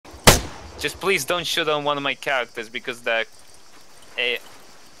Just please don't shoot on one of my characters because the.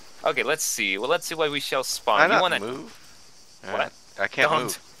 Okay, let's see. Well, let's see why we shall spawn. Can I You not wanna move? what? I can't Don't.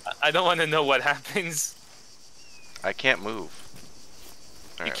 move. I don't want to know what happens. I can't move.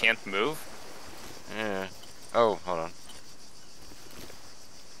 You Alright. can't move. Yeah. Oh, hold on.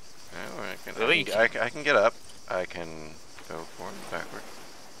 Oh, Really? I can get up. I can go forward, backward.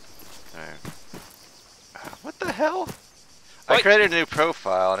 Alright. What the hell? Wait. I created a new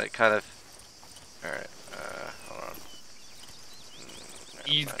profile and it kind of. Alright. Hold on.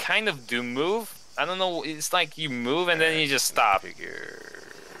 You kind of do move. I don't know. It's like you move and then you just stop. Configure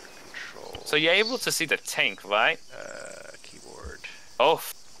control. So you're able to see the tank, right? Keyboard. Oh,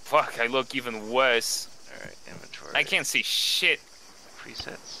 fuck! I look even worse. Alright, inventory. I can't see shit.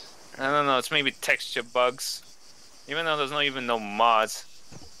 Presets. I don't know. It's maybe texture bugs. Even though there's not even no mods.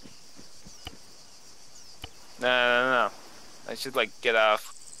 No. I should like get off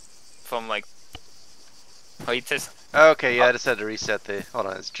from like. Oh, you test. Okay, yeah, I just had to reset the. Hold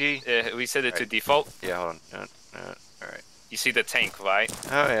on, it's G. We set it to default. Yeah, hold on. Alright. You see the tank, right?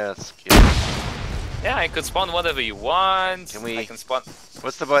 Oh, yeah, that's good. Yeah, I could spawn whatever you want. Can we- I can spawn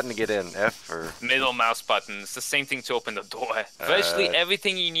What's the button to get in? F or. middle mouse button. It's the same thing to open the door. Virtually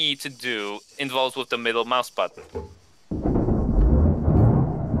everything you need to do involves with the middle mouse button.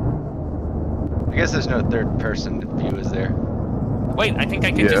 I guess there's no third person view, is there? Wait, I think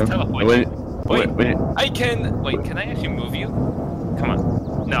I can just teleport you. Wait, I can. Wait, can I actually move you? Come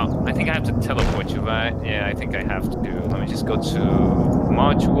on. No, I think I have to teleport you, right? Yeah, I think I have to. Let me just go to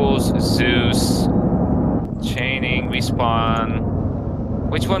modules, Zeus, chaining, respawn.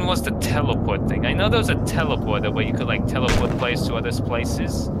 Which one was the teleport thing? I know there was a teleporter where you could like teleport players to other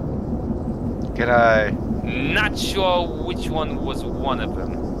places. Can I? Not sure which one was one of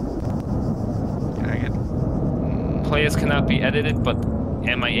them. Can I get? Players cannot be edited, but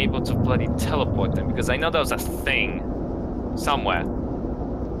am I able to bloody teleport them? Because I know there was a thing somewhere.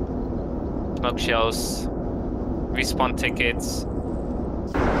 Smoke shells, respawn tickets,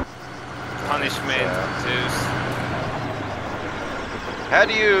 punishment, Zeus. How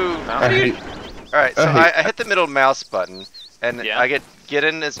do you? Alright, so I hit the middle mouse button, and Yeah. I get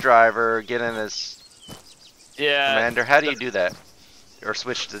in as driver, get in as commander. How do you do that? Or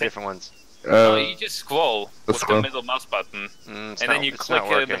switch to different ones? No, you just scroll with scroll. the middle mouse button, and then you it's click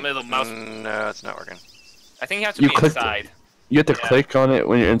not the middle mouse. No, it's not working. I think you have to You be clicked- inside. You have to click on it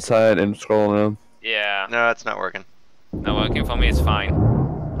when you're inside and scroll around. Yeah, No, it's not working. not working for me. It's fine.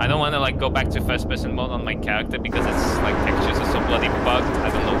 I don't want to like go back to first-person mode on my character because it's like textures are so bloody bugged. I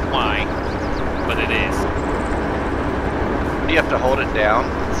don't know why, but it is. Do you have to hold it down?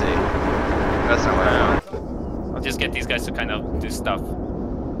 Let's see. That's not what I want. I'll just get these guys to kind of do stuff.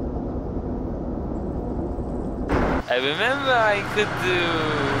 I remember I could do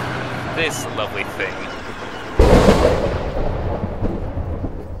this lovely thing.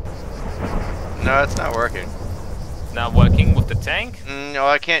 No, it's not working. Not working with the tank? No,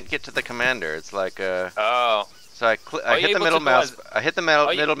 I can't get to the commander. It's like Oh. So I Are you hit the able middle to go mouse. as- I hit the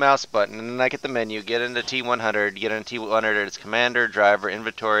middle mouse button, and then I get the menu. Get into T100. Get into T100. It's commander, driver,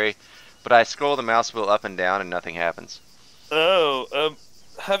 inventory. But I scroll the mouse wheel up and down, and nothing happens. Oh,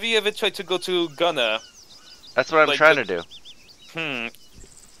 have you ever tried to go to Gunner? That's what I'm Like trying the- to do.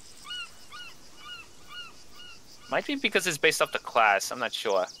 Might be because it's based off the class. I'm not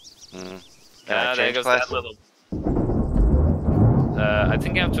sure. Can I There change goes class? that little. I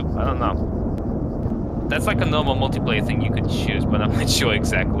think you have to. I don't know. That's like a normal multiplayer thing you could choose, but I'm not sure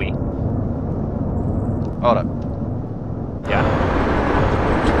exactly. Hold up. Yeah.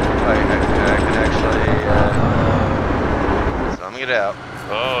 I can actually. So I'm gonna get out.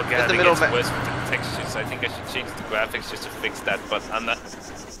 Oh god, the it middle gets ma- worse with the textures. I think I should change the graphics just to fix that, but I'm not. I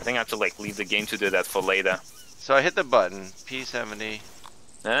think I have to like leave the game to do that for later. So I hit the button. P70.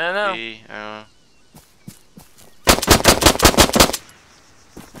 No. P.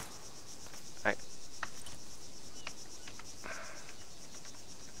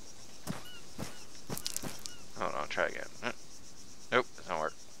 Hold on, try again. Nope, doesn't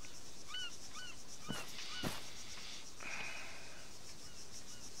work.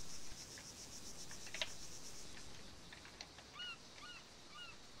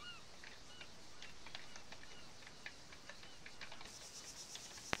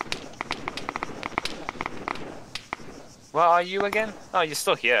 Where are you again? Oh, you're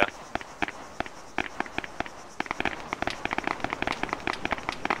still here.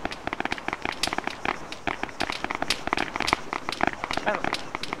 I don't-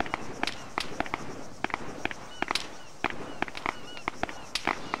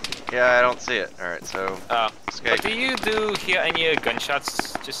 Yeah, I don't see it. Alright, so. Oh. Escape. But do you hear any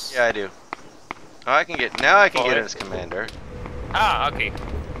gunshots? Just Yeah, I do. Oh, I can get get as commander. Ah, okay.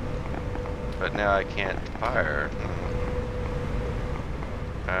 But now I can't fire.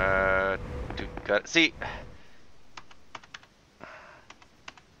 See.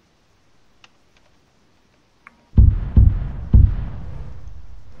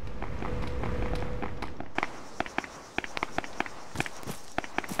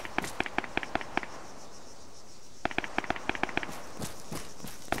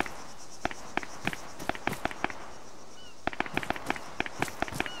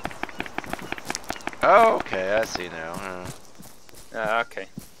 Oh, okay, I see now. Okay.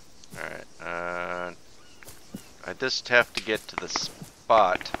 Alright, I just have to get to the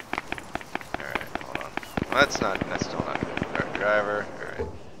spot. Alright, hold on. Well, that's still not good. Alright, driver, alright.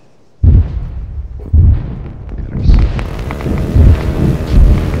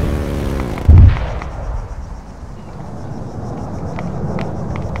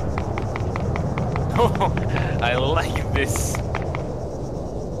 Oh, I like this.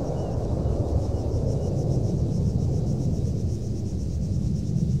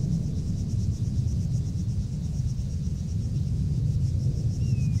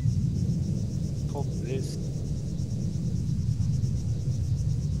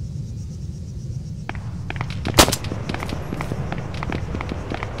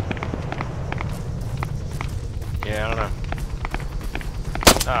 Yeah, I don't know.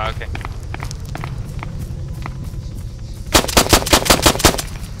 Ah, okay.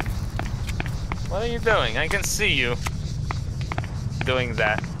 What are you doing? I can see you doing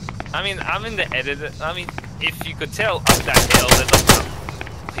that. I mean, I'm in the editor. I mean, if you could tell up that hill, there's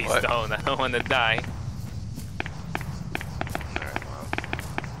a... Please What? don't. I don't want to die. Alright, well.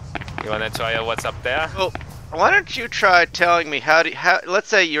 You want to try out what's up there? Well, why don't you try telling me how let's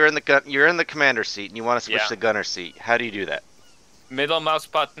say you're in the commander seat and you want to switch to gunner seat. How do you do that? Middle mouse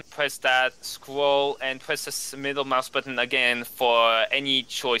button, press that, scroll, and press the middle mouse button again for any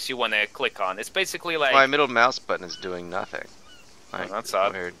choice you want to click on. It's basically like... My middle mouse button is doing nothing. Like, oh, that's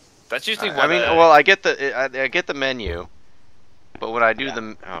odd. Weird. That's usually what... I mean, well, I get the menu, but when I do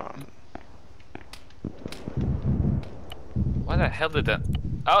the... What the hell did that...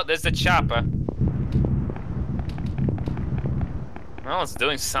 Oh, there's the chopper. Well, it's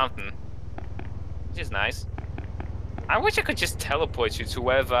doing something. Which is nice. I wish I could just teleport you to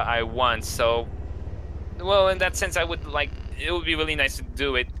wherever I want, so... Well, in that sense, I would like... It would be really nice to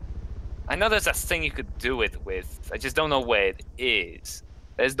do it. I know there's a thing you could do it with. I just don't know where it is.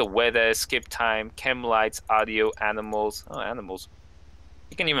 There's the weather, skip time, chem lights, audio, animals. Oh, animals.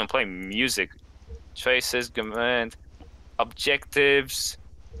 You can even play music. Traces, command, objectives,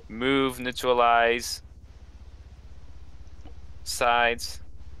 move, neutralize, sides.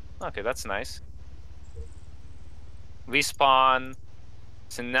 Okay, that's nice. Respawn,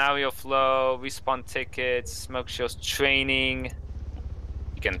 scenario flow, respawn tickets, smoke shows, training.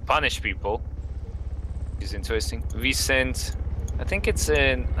 You can punish people, which is interesting. Recent, I think it's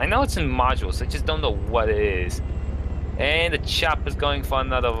in, I know it's in modules, I just don't know what it is. And the chop is going for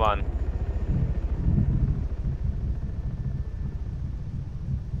another run.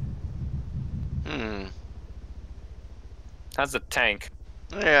 How's the tank?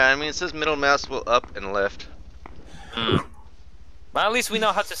 Yeah, I mean, it says middle mouse will up and left. Well, at least we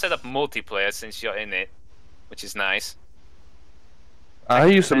know how to set up multiplayer since you're in it, which is nice. I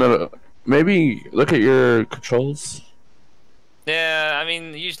use some maybe look at your controls. Yeah, I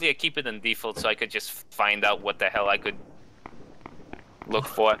mean, usually I keep it in default so I could just find out what the hell I could look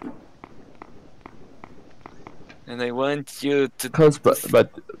for. And I want you to... Because by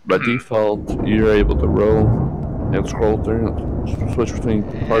default, you're able to roll and scroll through, switch between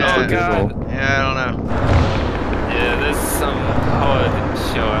parts Oh, of the God. control. Yeah, I don't know. Yeah, there's some hard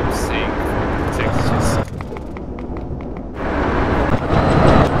show I'm seeing textures.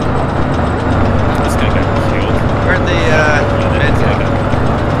 This guy got killed. Where'd the meds go?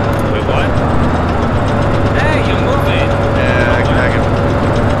 Wait, what? Hey, you're moving! Yeah, I can.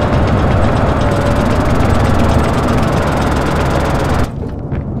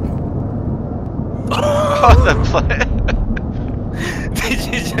 Oh, the play. Did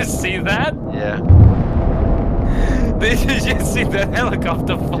you just see that? Yeah. Did you just see the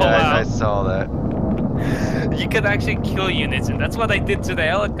helicopter fall Yeah, out? I saw that. You can actually kill units, and that's what I did to the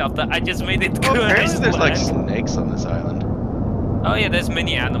helicopter. I just made it Well, apparently there's like land. snakes on this island. Oh yeah, there's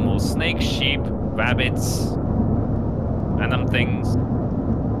many animals. Snakes, sheep, rabbits, random things.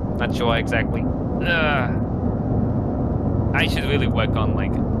 Not sure exactly. I should really work on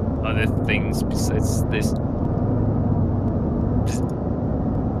like other things besides this.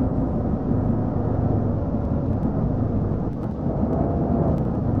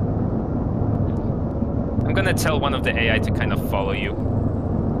 I'm gonna tell one of the AI to kind of follow you.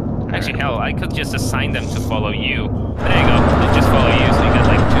 Actually, hell, I could just assign them to follow you. There you go. They'll just follow you, so you got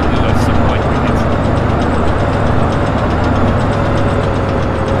like 2 support units.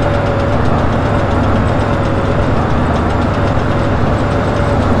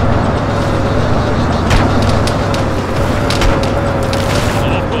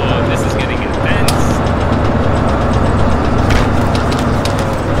 Oh, this is getting intense.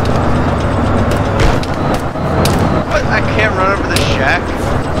 What? I can't run over the shack?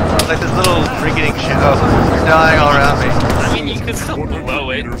 Like this little rinky-dink shack. Oh, you're dying all around me. I mean, you could still blow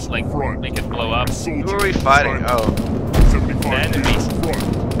it, like, make it blow up. Who are we fighting? Oh. The enemies.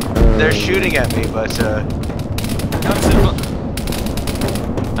 They're shooting at me, but,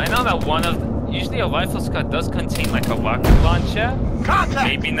 I know that one of... Usually a rifle scout does contain, like, a rocket launcher. Contact!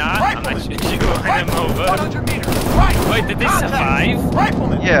 Maybe not. I'm not sure. You Rifleman! ran him over. 100 meters! Right! Wait, did they survive?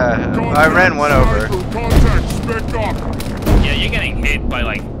 Rifleman! yeah, I ran one over. Yeah, you're getting hit by,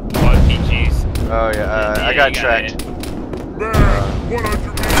 like, RPGs. Oh, yeah, I got tracked.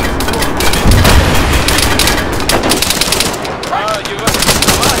 Oh, you were...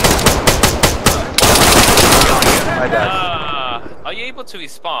 I died. Are you able to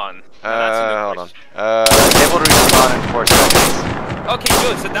respawn? Hold on. Able to respawn in 4 seconds. Okay,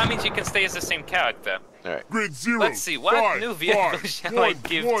 good. So that means you can stay as the same character. Alright. Let's see, what new vehicle shall I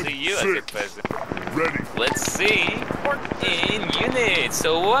give to you as a present? Ready. Let's see. In units.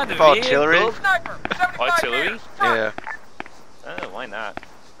 So what Artillery? vehicle? Sniper! 75 Artillery? meters. Yeah. Oh, why not?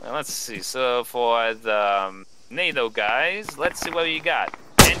 Let's see. So for the NATO guys, let's see what you got.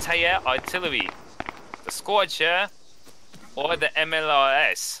 Anti-air artillery, the Scorcher, or the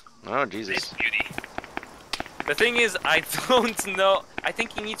MLRS. Oh, Jesus. This beauty. The thing is, I don't know. I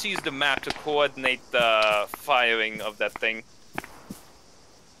think you need to use the map to coordinate the firing of that thing.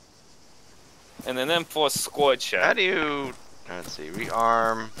 And then for Scorcher. How do you... Let's see,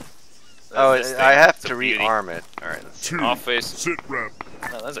 rearm... Oh, I have to rearm it. Alright, let's see. Office. Sit rep.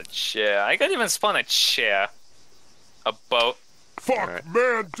 Oh, that's a chair. I can't even spawn a chair. A boat. Fuck, right.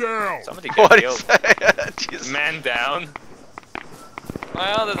 man down! Somebody got What killed. is that? Jesus. Man down.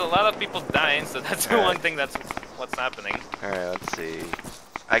 Well, there's a lot of people dying, so that's the one thing that's what's happening. Alright, let's see.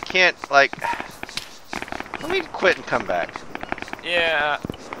 I can't, like... Let me quit and come back. Yeah.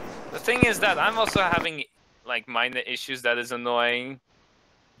 The thing is that I'm also having, like, minor issues that is annoying.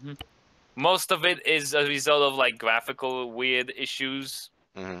 Most of it is a result of, like, graphical weird issues.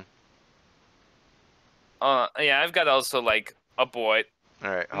 Mm-hmm. Yeah, I've got also, like, abort.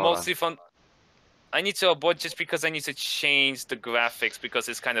 Alright, Mostly fun. I need to abort just because I need to change the graphics because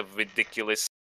it's kind of ridiculous.